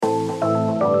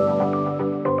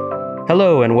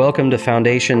Hello and welcome to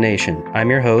Foundation Nation. I'm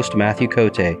your host, Matthew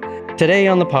Cote. Today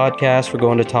on the podcast, we're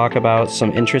going to talk about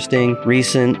some interesting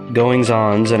recent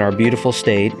goings-ons in our beautiful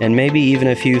state, and maybe even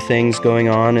a few things going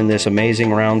on in this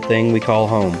amazing round thing we call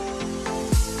home.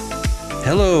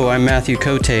 Hello, I'm Matthew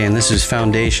Cote, and this is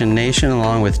Foundation Nation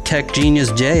along with tech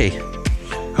genius Jay.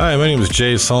 Hi, my name is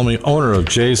Jay Salmi, owner of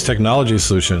Jay's Technology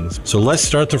Solutions. So let's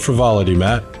start the frivolity,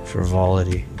 Matt.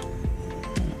 Frivolity.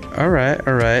 All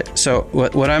right. So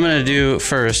what I'm going to do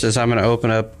first is I'm going to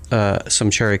open up some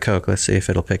cherry Coke. Let's see if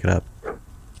it'll pick it up.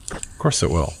 Of course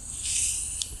it will.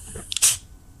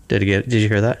 Did you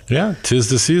hear that? Yeah, 'tis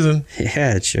the season.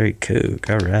 Yeah, cherry Coke.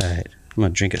 All right. I'm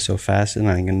going to drink it so fast and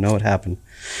I ain't going to know what happened.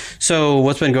 So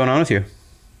what's been going on with you?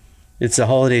 It's the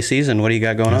holiday season. What do you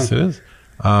got going on? Yes, it is.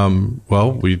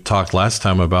 Well, we talked last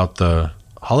time about the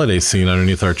holiday scene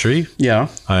underneath our tree. Yeah.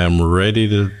 I am ready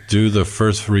to do the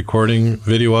first recording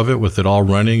video of it with it all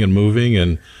running and moving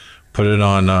and put it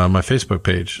on my Facebook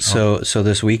page. So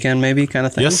this weekend maybe kind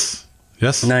of thing? Yes.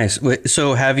 Nice.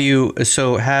 So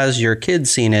has your kid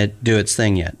seen it do its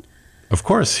thing yet? Of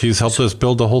course. He's helped us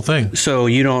build the whole thing. So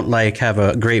you don't have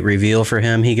a great reveal for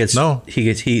him?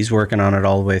 He's working on it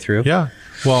all the way through? Yeah.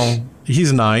 Well,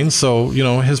 he's 9, so,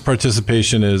 his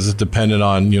participation is dependent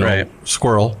on, right.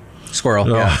 Squirrel,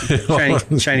 yeah.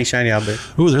 Shiny object.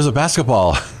 Ooh, there's a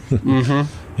basketball.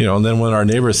 Mm-hmm. And then when our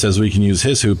neighbor says we can use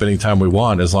his hoop anytime we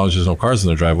want, as long as there's no cars in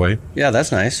the driveway. Yeah,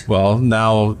 that's nice. Well,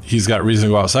 now he's got reason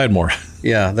to go outside more.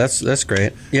 Yeah, that's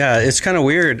great. Yeah, it's kind of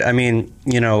weird. I mean,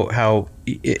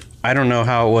 I don't know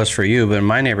how it was for you, but in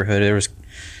my neighborhood, there was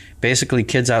basically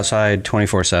kids outside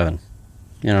 24/7.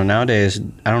 Nowadays,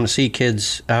 I don't see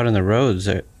kids out in the roads.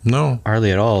 No.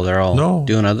 Hardly at all. They're all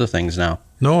doing other things now.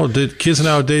 No, the kids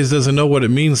nowadays doesn't know what it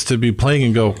means to be playing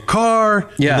and go, car,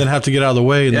 and then have to get out of the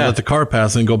way and then let the car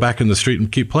pass and go back in the street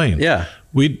and keep playing. Yeah.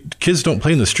 Kids don't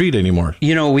play in the street anymore.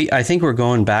 I think we're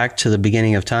going back to the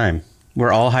beginning of time.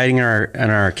 We're all hiding in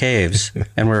our caves,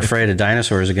 and we're afraid of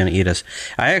dinosaurs are going to eat us.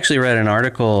 I actually read an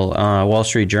article, Wall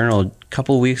Street Journal, a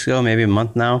couple of weeks ago, maybe a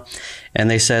month now,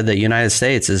 and they said that United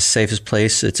States is the safest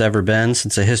place it's ever been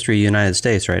since the history of the United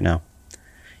States right now.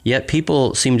 Yet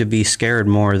people seem to be scared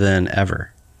more than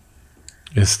ever.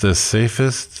 It's the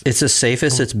safest? It's the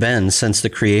safest it's been since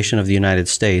the creation of the United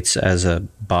States as a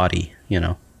body,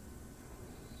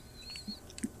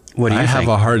 What do you think? I have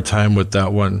a hard time with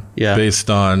that one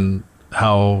based on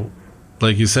how,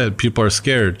 like you said, people are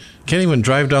scared. Can't even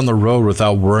drive down the road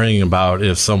without worrying about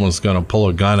if someone's going to pull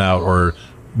a gun out or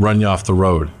run you off the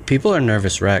road. People are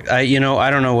nervous wrecks. I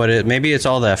don't know what it. Maybe it's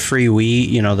all that free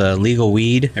weed, the legal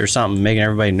weed or something, making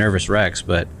everybody nervous wrecks.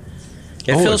 But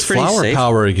it feels pretty flower safe.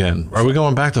 Power again. Are we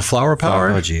going back to flower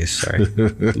power? Oh, geez, sorry.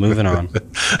 Moving on.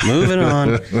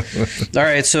 All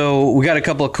right, so we got a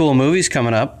couple of cool movies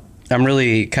coming up. I'm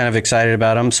really kind of excited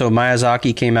about them. So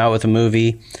Miyazaki came out with a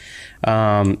movie.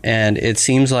 And it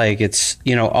seems like it's,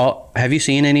 have you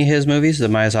seen any of his movies, the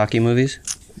Miyazaki movies?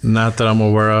 Not that I'm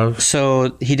aware of.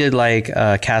 So he did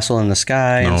Castle in the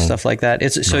Sky and stuff like that.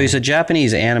 He's a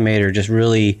Japanese animator, just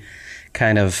really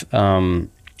kind of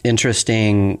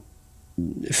interesting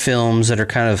films that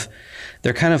are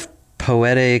they're kind of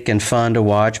poetic and fun to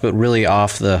watch, but really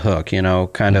off the hook,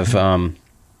 kind of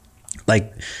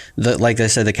like I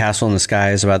said, The Castle in the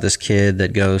Sky is about this kid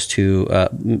that goes to,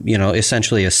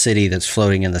 essentially a city that's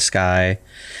floating in the sky.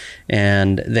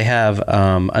 And they have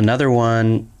another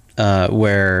one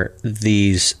where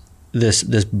this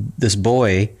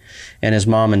boy and his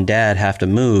mom and dad have to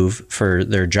move for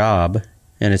their job.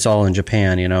 And it's all in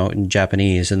Japan, in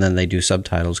Japanese. And then they do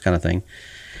subtitles kind of thing.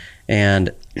 And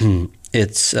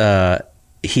it's the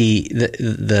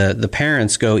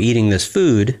parents go eating this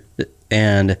food.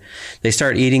 And they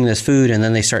start eating this food, and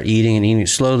then they start eating and eating.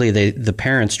 Slowly, the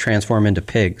parents transform into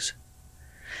pigs.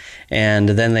 And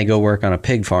then they go work on a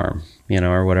pig farm,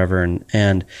 or whatever.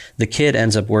 And the kid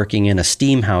ends up working in a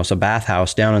steam house, a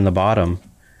bathhouse down in the bottom,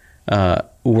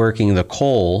 working the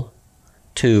coal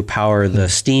to power the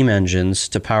steam engines,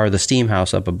 to power the steam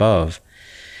house up above.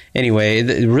 Anyway,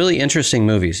 really interesting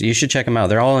movies. You should check them out.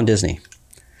 They're all on Disney.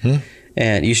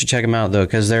 And you should check them out, though,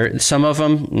 because some of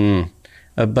them...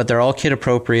 but they're all kid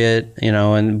appropriate,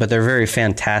 but they're very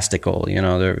fantastical.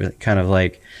 They're kind of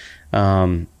like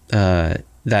that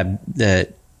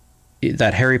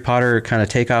Harry Potter kind of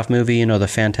takeoff movie. The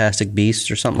Fantastic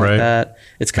Beasts or something like that.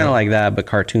 It's kind of like that, but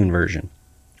cartoon version.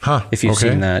 Huh? If you've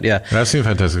seen that, yeah. I've seen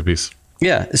Fantastic Beasts.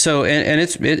 Yeah. So and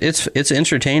it's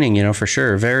entertaining, for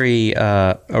sure. Very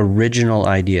original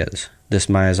ideas. This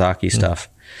Miyazaki stuff.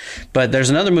 But there's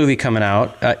another movie coming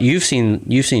out. You've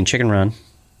seen Chicken Run.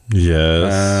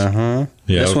 Yes. Uh-huh.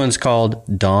 Yep. This one's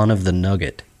called Dawn of the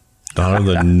Nugget. Dawn of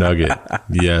the Nugget.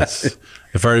 Yes.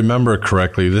 If I remember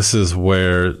correctly, this is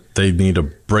where they need to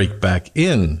break back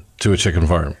in to a chicken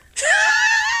farm.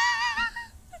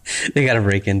 They got to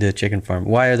break into a chicken farm.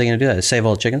 Why are they going to do that? Save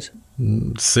all the chickens?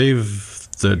 Save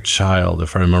the child,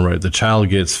 if I remember right. The child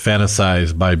gets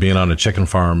fantasized by being on a chicken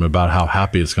farm about how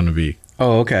happy it's going to be.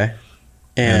 Oh, okay.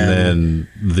 And then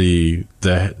the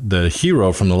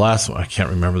hero from the last one, I can't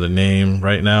remember the name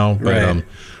right now, but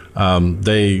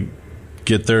they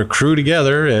get their crew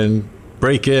together and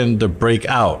break in to break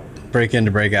out. Break in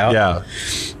to break out? Yeah.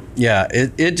 Yeah,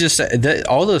 it just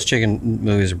all those chicken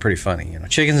movies are pretty funny.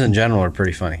 Chickens in general are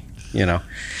pretty funny.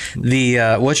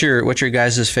 The what's your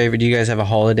guys' favorite? Do you guys have a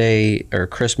holiday or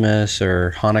Christmas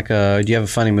or Hanukkah? Do you have a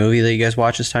funny movie that you guys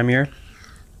watch this time of year?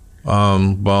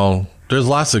 Well, there's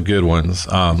lots of good ones.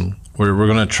 We're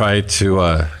going to try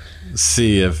to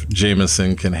see if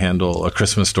Jameson can handle A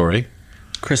Christmas Story.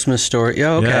 Christmas Story.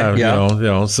 Yeah, okay.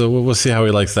 Yeah. So we'll see how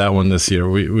he likes that one this year.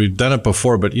 We've done it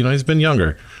before, but he's been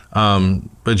younger.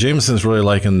 But Jameson's really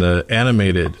liking the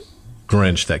animated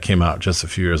Grinch that came out just a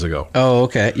few years ago. Oh,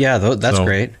 okay. Yeah, that's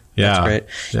great. Yeah, that's great.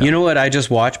 Yeah. You know what I just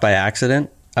watched by accident?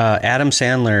 Adam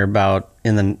Sandler, about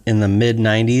in the mid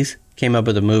 '90s, came up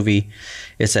with a movie.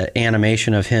 It's an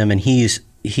animation of him, and he's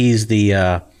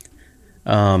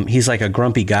like a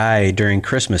grumpy guy during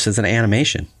Christmas. It's an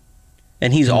animation,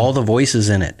 and he's all the voices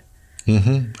in it.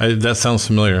 Mm-hmm. That sounds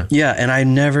familiar. Yeah, and I'd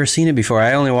never seen it before.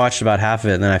 I only watched about half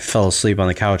of it, and then I fell asleep on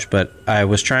the couch. But I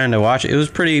was trying to watch it. It was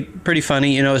pretty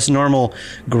funny. It's normal,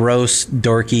 gross,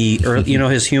 dorky, or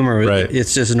his humor. Right.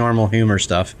 It's just normal humor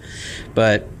stuff.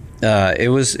 But it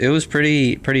was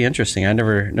pretty interesting. I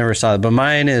never saw it. But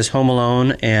mine is Home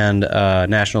Alone and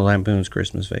National Lampoon's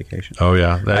Christmas Vacation. Oh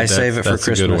yeah, I save it for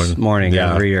Christmas morning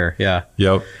every year. Yeah.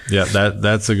 Yep. Yeah,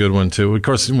 that's a good one too. Of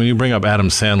course, when you bring up Adam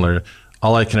Sandler,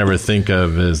 all I can ever think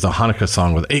of is the Hanukkah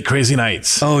song with 8 Crazy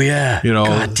Nights. Oh, yeah.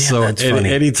 God damn, so that's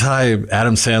funny. Anytime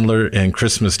Adam Sandler and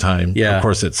Christmas time, of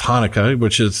course, it's Hanukkah,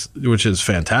 which is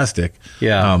fantastic.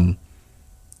 Yeah.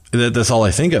 That's all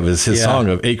I think of is his song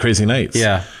of 8 Crazy Nights.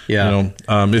 Yeah. Yeah.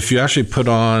 If you actually put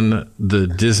on the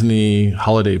Disney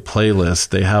holiday playlist,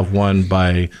 they have one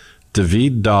by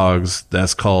David Dogs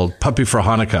that's called Puppy for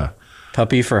Hanukkah.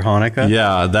 Puppy for Hanukkah?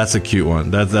 Yeah, that's a cute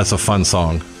one. That's a fun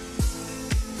song.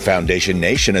 Foundation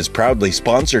Nation is proudly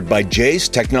sponsored by Jay's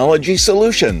Technology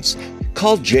Solutions.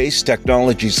 Call Jay's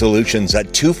Technology Solutions at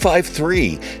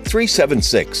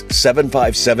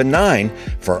 253-376-7579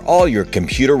 for all your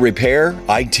computer repair,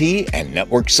 IT, and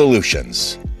network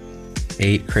solutions.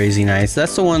 8 Crazy Nights.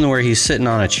 That's the one where he's sitting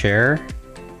on a chair.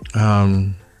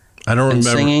 I don't remember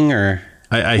singing, or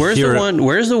where's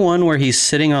the one where he's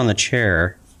sitting on the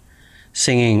chair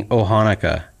singing "Oh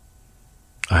Hanukkah"?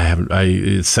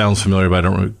 It sounds familiar, but I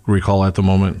don't recall at the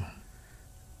moment.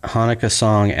 Hanukkah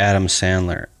song, Adam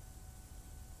Sandler.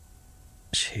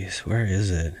 Jeez, where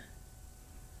is it?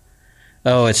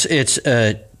 Oh, it's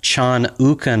a Chan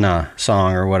Ukana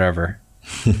song or whatever.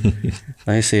 Let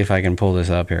me see if I can pull this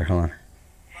up here. Hold on. We're gonna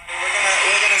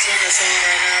sing a song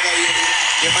right now that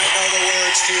you might know the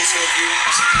words too, so if you want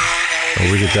to sing along, that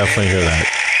would we could definitely hear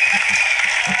that.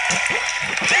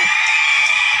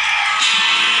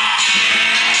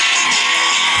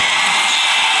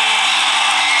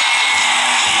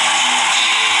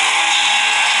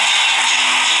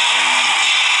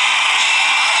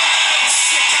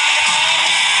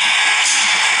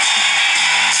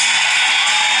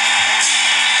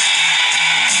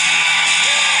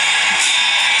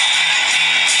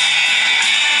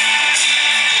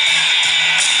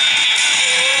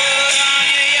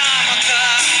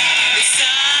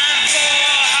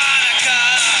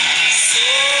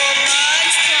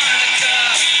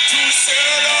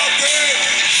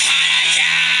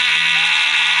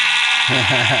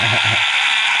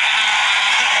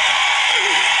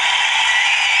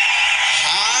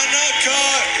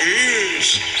 Hanukkah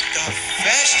is the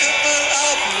festival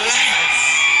of life.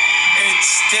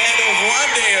 Instead of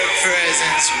one day of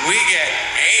presents, we get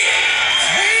 8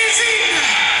 crazy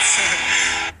nights.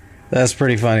 That's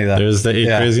pretty funny, though. There's the 8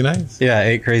 Crazy Nights. Yeah,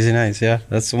 8 Crazy Nights. Yeah,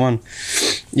 that's the one.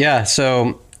 Yeah,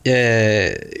 so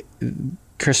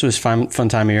Christmas fun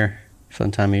time of year.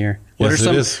 Fun time of year. What are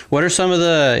some of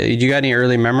the? You got any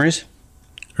early memories?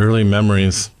 Early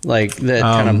memories, like that,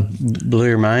 kind of blew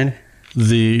your mind.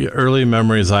 The early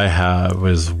memories I have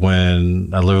was when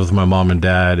I lived with my mom and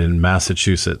dad in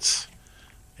Massachusetts,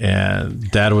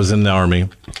 and Dad was in the Army,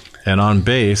 and on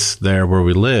base there where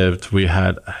we lived, we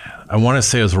had, I want to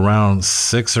say it was around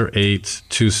 6 or 8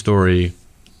 2-story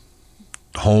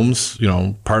homes,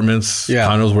 apartments,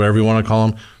 condos, whatever you want to call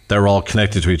them, that were all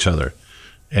connected to each other.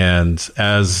 And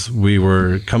as we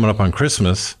were coming up on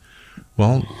Christmas,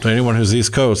 Well, to anyone who's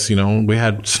East Coast, we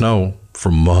had snow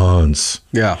for months.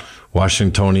 Yeah.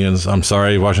 Washingtonians, I'm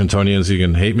sorry, Washingtonians, you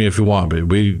can hate me if you want,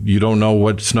 but you don't know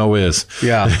what snow is.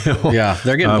 Yeah. Yeah.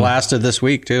 They're getting blasted this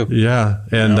week too. Yeah.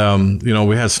 And,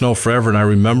 we had snow forever. And I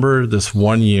remember this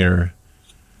one year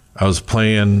I was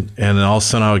playing, and then all of a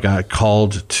sudden I got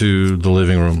called to the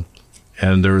living room,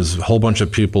 and there was a whole bunch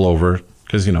of people over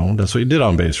because, that's what you did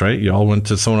on base, right? You all went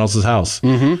to someone else's house.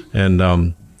 Mm-hmm.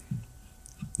 And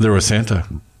there was Santa.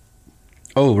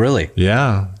 Oh, really?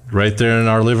 Yeah. Right there in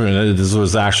our living room. This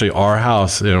was actually our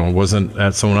house. It wasn't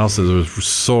at someone else's. It was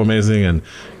so amazing. And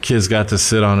kids got to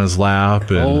sit on his lap.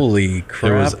 And holy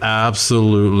crap. It was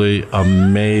absolutely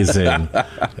amazing.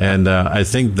 And I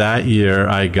think that year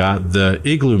I got the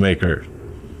igloo maker.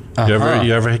 Uh-huh.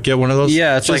 You ever get one of those?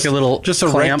 Yeah, it's like a little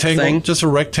rectangle thing. Just a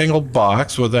rectangle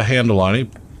box with a handle on it.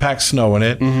 Pack snow in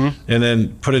it, and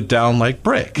then put it down like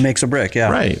brick. Makes a brick,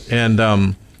 yeah. Right. And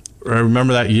I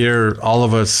remember that year, all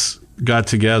of us got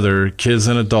together, kids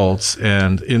and adults,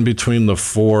 and in between the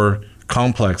 4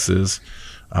 complexes,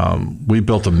 we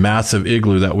built a massive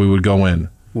igloo that we would go in.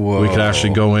 Whoa. We could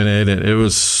actually go in it, and it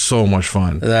was so much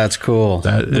fun. That's cool.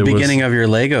 The beginning of your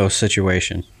Lego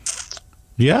situation.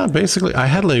 Yeah, basically. I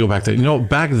had Lego back then.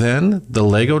 Back then, the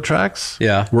Lego tracks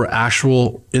were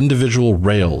actual individual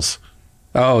rails.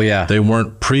 Oh, yeah. They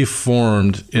weren't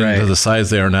preformed into the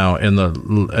size they are now. And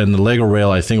the Lego rail,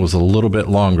 I think, was a little bit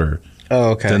longer.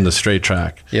 Oh, okay. Than the straight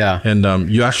track. Yeah. And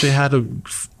you actually had to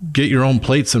get your own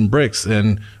plates and bricks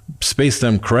and space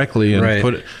them correctly and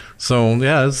put it. So,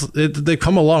 yeah, they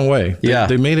come a long way.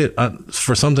 They made it,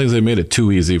 for some things, they made it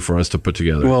too easy for us to put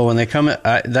together. Well, when they come,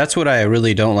 that's what I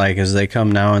really don't like is they come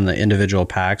now in the individual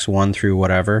packs, 1 through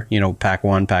whatever, pack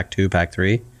 1, pack 2, pack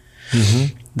 3.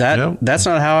 Mm-hmm. That's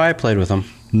not how I played with them.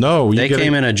 No. They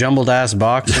came in a jumbled ass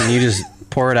box and you just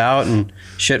pour it out and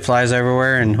shit flies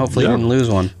everywhere and hopefully you didn't lose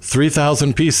one.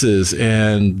 3,000 pieces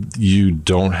and you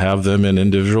don't have them in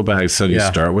individual bags. So you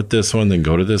start with this one, then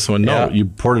go to this one. No, you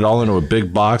poured it all into a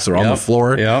big box or on the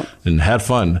floor and had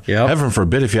fun. Heaven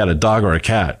forbid if you had a dog or a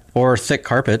cat. Or thick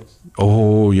carpet.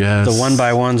 Oh, yes. The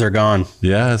 1x1s are gone.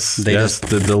 Yes.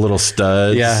 The little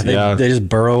studs. Yeah, they just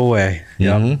burrow away.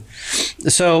 Mm-hmm.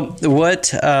 So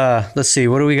what, let's see,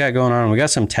 what do we got going on? We got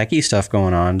some techie stuff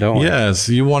going on, don't we? Yes.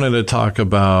 You wanted to talk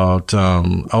about,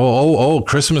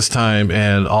 Christmas time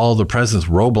and all the presents,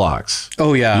 Roblox.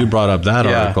 Oh, yeah. You brought up that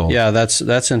article. Yeah,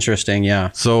 that's interesting,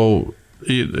 yeah. So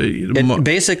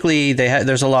basically,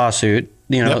 there's a lawsuit.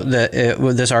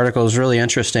 This article is really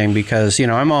interesting because,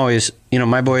 I'm always,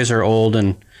 my boys are old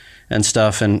and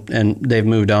stuff and they've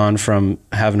moved on from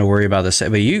having to worry about this.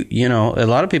 But a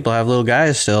lot of people have little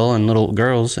guys still and little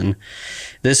girls. And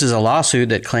this is a lawsuit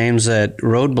that claims that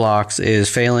Roblox is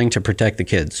failing to protect the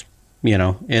kids, in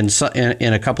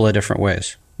a couple of different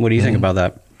ways. What do you think about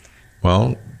that?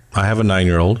 Well, I have a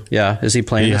 9-year-old. Yeah. Is he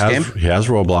playing this game? He has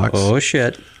Roblox. Oh,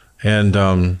 shit.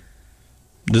 And,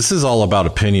 this is all about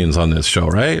opinions on this show,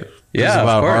 right? Yeah, it's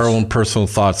about our own personal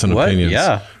thoughts and opinions.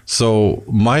 Yeah. So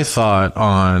my thought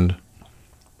on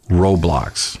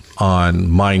Roblox, on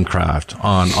Minecraft,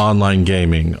 on online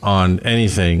gaming, on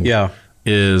anything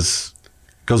goes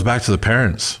back to the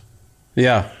parents.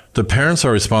 Yeah. The parents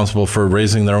are responsible for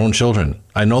raising their own children.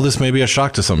 I know this may be a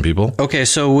shock to some people. Okay,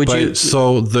 so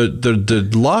So the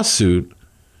lawsuit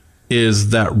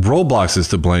is that Roblox is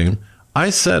to blame.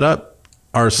 I set up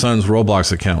our son's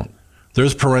Roblox account.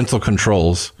 There's parental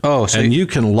controls. Oh, so and you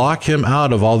can lock him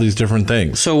out of all these different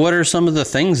things. So what are some of the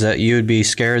things that you would be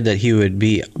scared that he would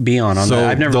be on that?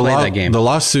 I've never played that game. The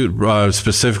lawsuit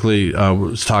specifically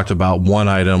talked about one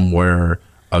item where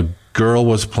a girl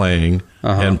was playing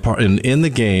and in the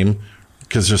game,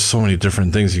 because there's so many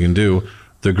different things you can do,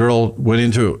 the girl went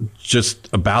into just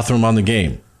a bathroom on the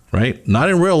game, right? Not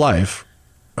in real life.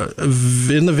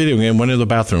 In the video game, went into the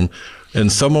bathroom,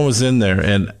 and someone was in there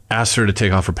and asked her to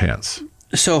take off her pants.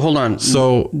 So hold on.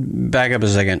 So back up a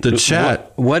second. The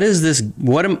chat. What is this?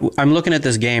 I'm looking at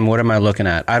this game. What am I looking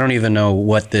at? I don't even know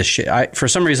what this shit. For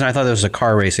some reason, I thought this was a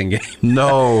car racing game.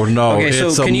 No. Okay,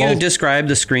 so can you describe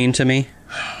the screen to me?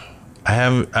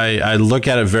 I look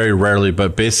at it very rarely,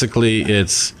 but basically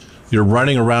it's you're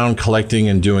running around collecting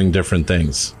and doing different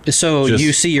things. So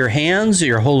you see your hands,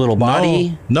 your whole little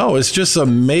body? No, it's just a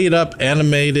made up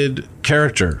animated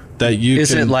character that you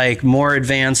Is it like more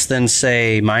advanced than,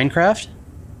 say, Minecraft?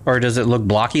 Or does it look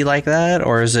blocky like that?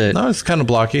 Or is it... No, it's kind of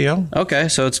blocky, yeah. Okay,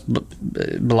 so it's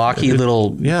blocky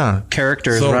little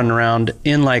characters running around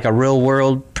in like a real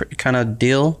world kind of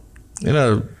deal? In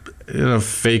a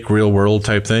fake real world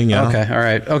type thing, yeah. Okay, all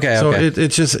right. Okay, so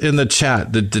it's just in the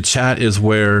chat. The chat is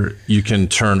where you can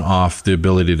turn off the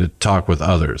ability to talk with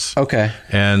others. Okay.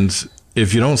 And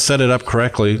if you don't set it up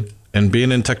correctly, and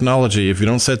being in technology, if you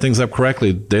don't set things up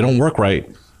correctly, they don't work right.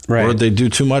 Or they do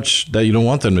too much that you don't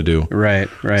want them to do. Right.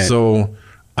 So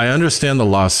I understand the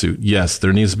lawsuit. Yes,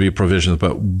 there needs to be provisions.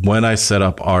 But when I set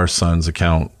up our son's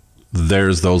account,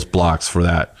 there's those blocks for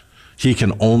that. He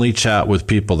can only chat with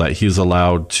people that he's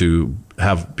allowed to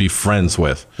be friends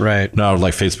with. Right. Now,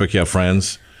 like Facebook, you have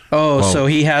friends. Oh, so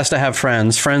he has to have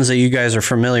friends that you guys are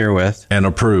familiar with. And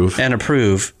approve.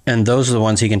 And those are the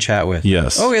ones he can chat with.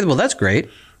 Yes. Okay, well, that's great.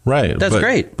 Right. That's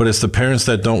great. But it's the parents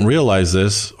that don't realize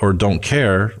this or don't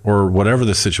care or whatever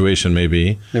the situation may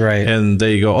be. Right. And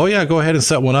they go, oh, yeah, go ahead and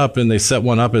set one up. And they set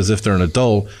one up as if they're an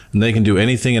adult and they can do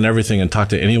anything and everything and talk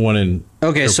to anyone around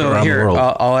the world.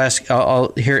 I'll ask.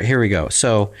 Here we go.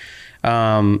 So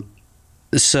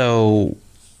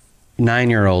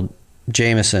 9-year-old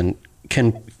Jameson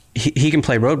he can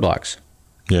play Roblox.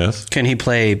 Yes. Can he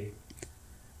play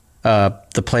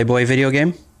the Playboy video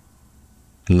game?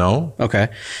 No. Okay.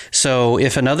 So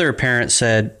if another parent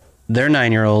said their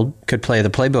 9-year-old could play the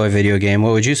Playboy video game,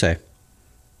 what would you say?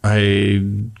 I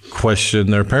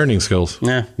question their parenting skills.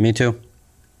 Yeah, me too.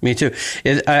 Do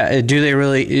they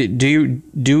really?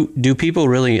 Do people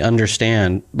really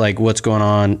understand like what's going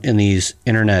on in these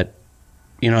internet?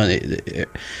 You know,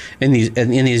 in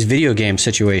these video game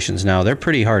situations now, they're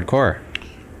pretty hardcore.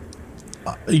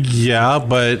 Yeah,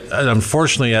 but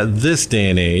unfortunately, at this day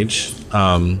and age,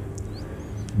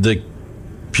 the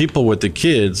people with the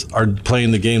kids are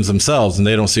playing the games themselves, and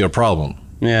they don't see a problem.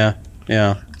 Yeah.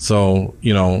 So,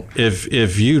 you know,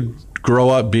 if you grow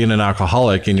up being an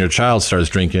alcoholic and your child starts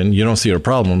drinking, you don't see a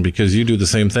problem because you do the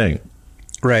same thing.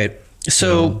 Right.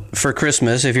 So for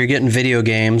Christmas, if you're getting video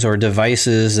games or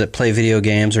devices that play video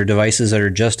games or devices that are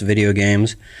just video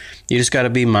games, you just got to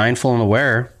be mindful and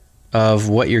aware of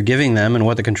what you're giving them and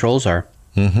what the controls are.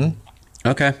 Mm-hmm.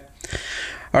 Okay.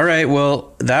 All right.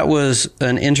 Well, that was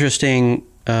an interesting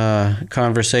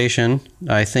conversation.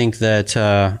 I think that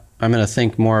I'm going to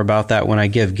think more about that when I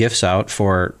give gifts out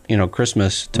for,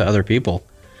 Christmas to other people.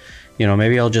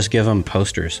 Maybe I'll just give them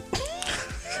posters.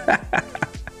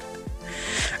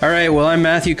 All right. Well, I'm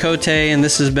Matthew Cote, and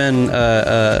this has been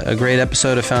a great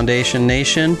episode of Foundation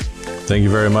Nation. Thank you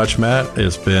very much, Matt.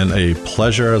 It's been a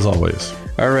pleasure as always.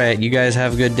 All right. You guys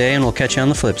have a good day, and we'll catch you on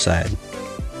the flip side.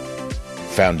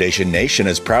 Foundation Nation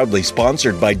is proudly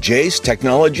sponsored by Jay's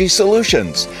Technology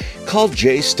Solutions. Call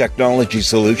Jay's Technology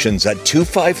Solutions at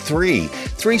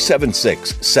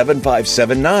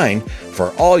 253-376-7579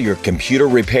 for all your computer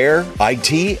repair,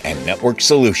 IT, and network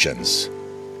solutions.